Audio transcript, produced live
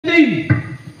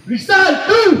Rizal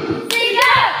 2!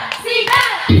 Sigal!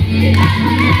 Sigal!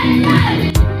 Sigal!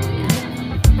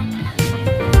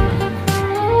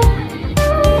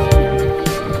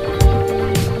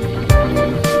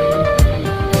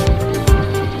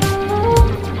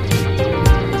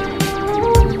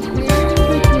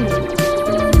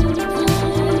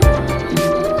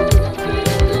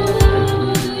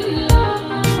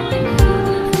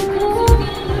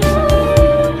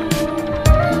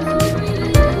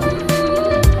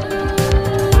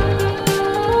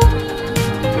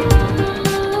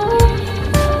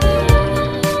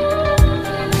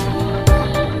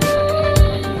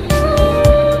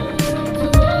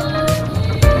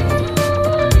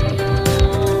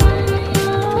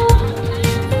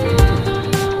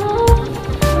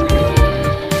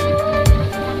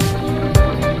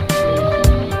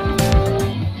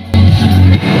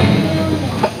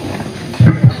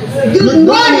 Good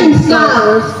morning,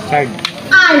 scholars!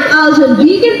 I'm Aljon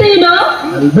B. Quintino,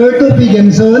 Alberto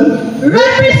Piganson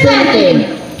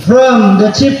representing from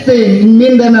the chieftain in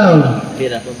Mindanao.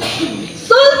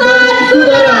 Sultan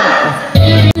Kudarat.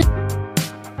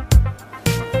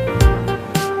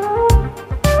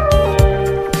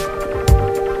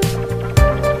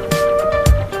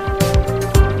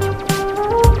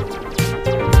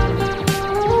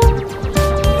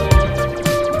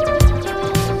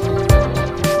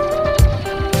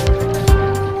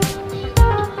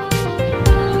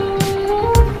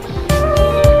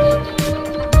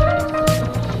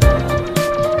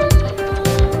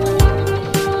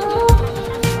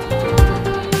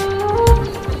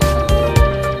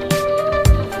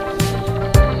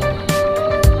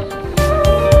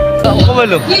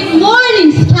 Good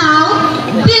morning,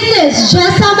 Scout. This is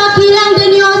Jessa Makilang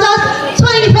Deniosas,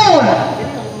 24.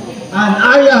 And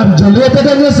I am Julieta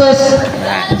Daniosas,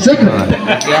 second.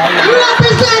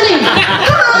 Representing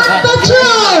Cat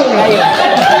Patrol.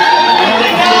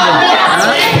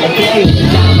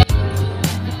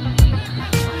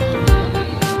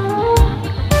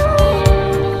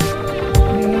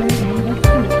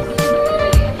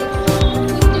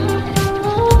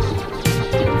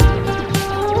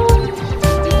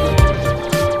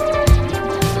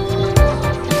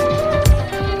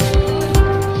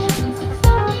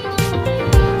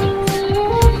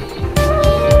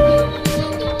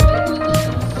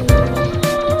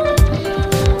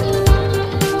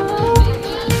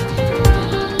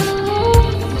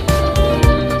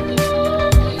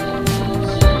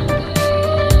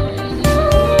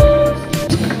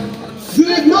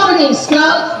 Good morning,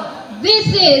 Scout. This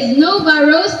is Nova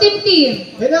Roasting Team.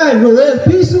 And I'm Roel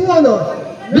P. Sumono,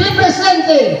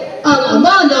 representing ang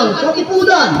ama ng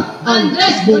Katipunan,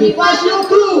 Andres Bonifacio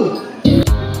Cruz.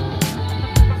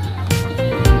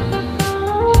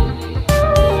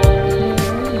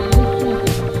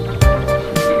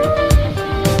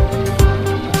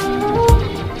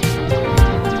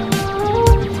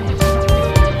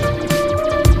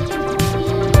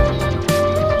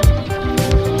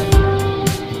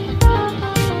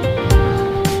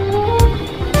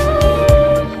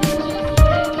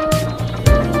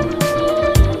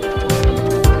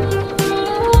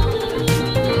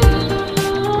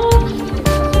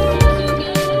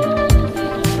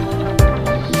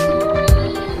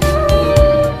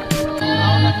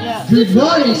 Good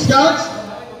morning, Scouts.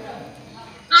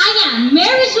 I am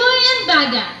Mary Joy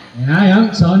Andaga. And I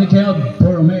am Tony Kel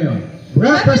Borromeo,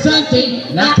 representing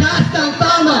Lakas ng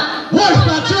Tama, Horse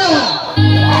Patrol.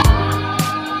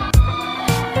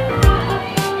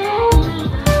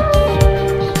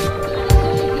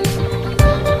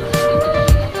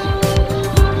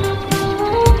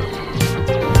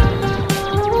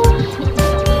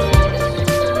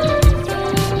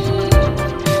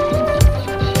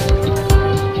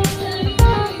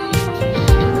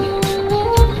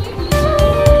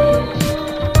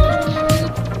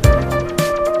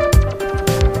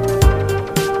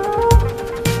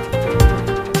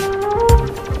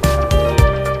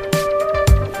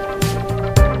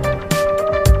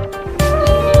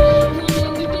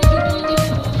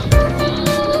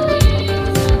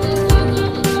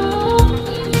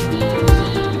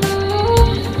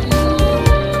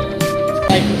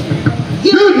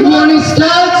 Good morning,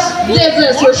 Scouts. This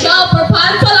is Rochelle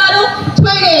Perpan Palado,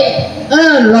 28.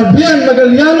 And Rabian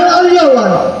Magaliano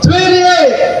Aliawan,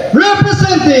 28,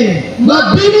 representing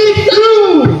Mabini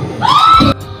Crew.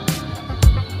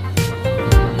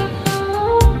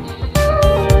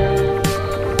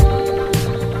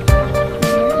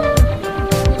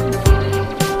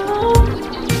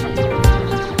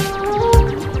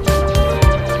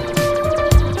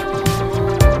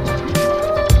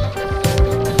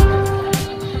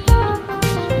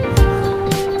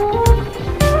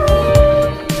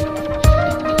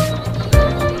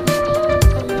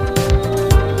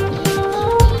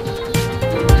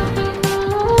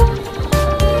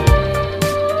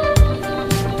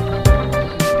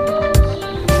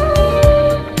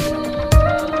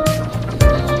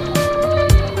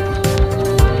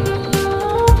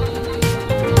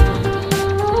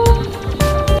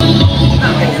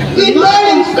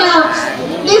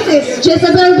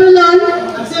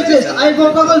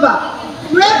 Pagolba.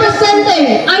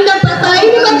 Representing ang napatay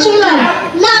ni Machilan,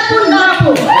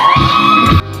 Lapu-Lapu.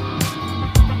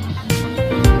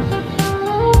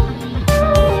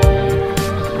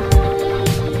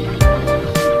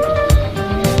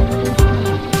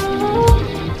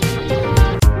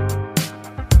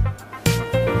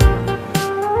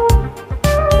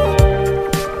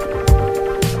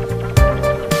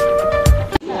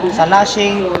 Sa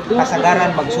lashing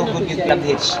kasagaran pagsugod yung club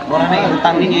hits. Mura na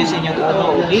iutang ninyo sa inyong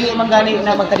ano. Di magani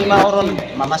na magkalima oron,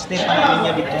 mamaste pa na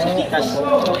ninyo dito sa Tikas.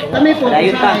 Kami po.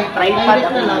 Dayon ta, tripod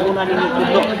ako na una ninyo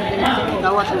tudlo.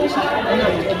 Gawas ang isa.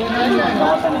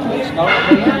 Gawasan ng Boy Scout.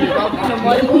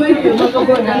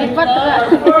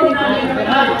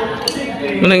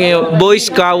 Ano ngayon? Boys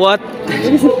Kawat.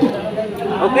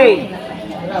 Okay.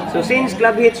 So since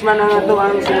club hits man ang ato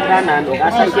ang sinugdanan, ug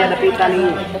asa siya napitan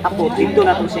ni Apo, dito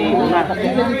na to si una.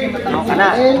 Ano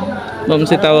kana? Ma'am,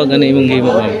 si tawag ano imong game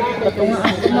mo?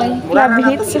 Mura na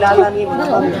nato kilala ni mga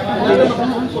ma'am.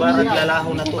 Mura na kilalaho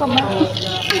na to.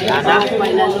 Ana,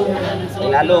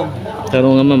 ilalong. Pero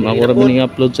nga ma'am, ako rin ning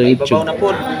upload sa Ibabaw YouTube. na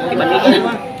po. Ibanigin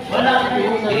mo.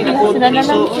 Dili na po.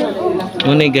 Iso.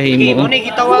 Ano yung Okay, gahimo? muna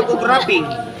gitawag og wrapping.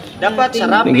 Dapat sa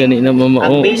May wrapping, gani na mama.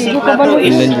 ang Oh, basic na to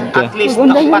is Ilan yun ka? at least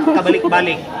 4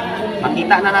 kabalik-balik.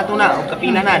 Makita na nato na, o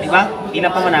kapila na, di ba?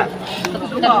 Pila pa man na?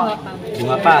 2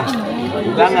 pa.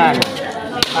 Ugangan.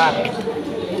 Pak.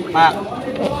 Pak.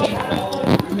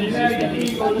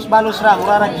 Balos-balos ra,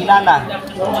 mura ra kilala.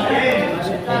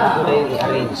 Kaya ako na yung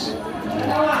i-arrange.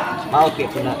 Maot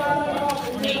kayo na.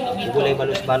 Gulay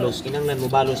balos-balos. Kinanglan mo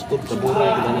balos po, kaburo,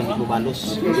 kinanglan mo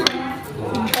balos.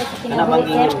 Kanabang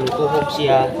inyo, tuhog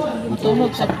siya,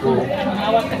 tuhog sa ko.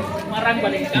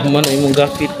 man imong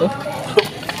gakit oh.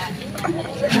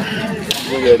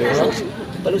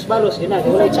 Balos-balos, yun na.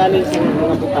 Wala challenge ng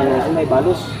mga butang kung may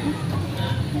balos.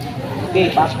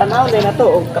 Okay, tanaw din na to.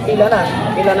 O, kapila na.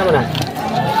 Kapila naman na.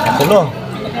 Katulo.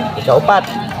 Ikaupat.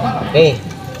 Okay.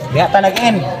 Diha ta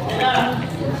nag-in.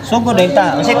 Sugod din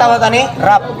ta. Ang tawag ani?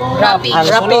 Wrap. Wrapping. Ang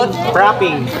sunod,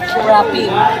 wrapping.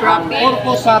 Ang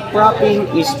purpose sa wrapping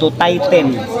is to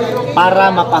tighten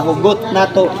para mapahugot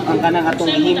nato ang kanang atong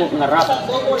ihimo nga wrap.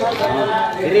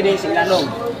 Diri din silalong.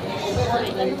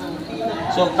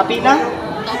 So kapila?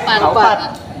 Kaupat.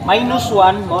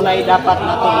 -1 mo na dapat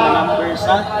nato nga number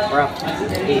sa wrap.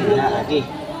 Okay, na agi.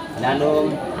 Lalong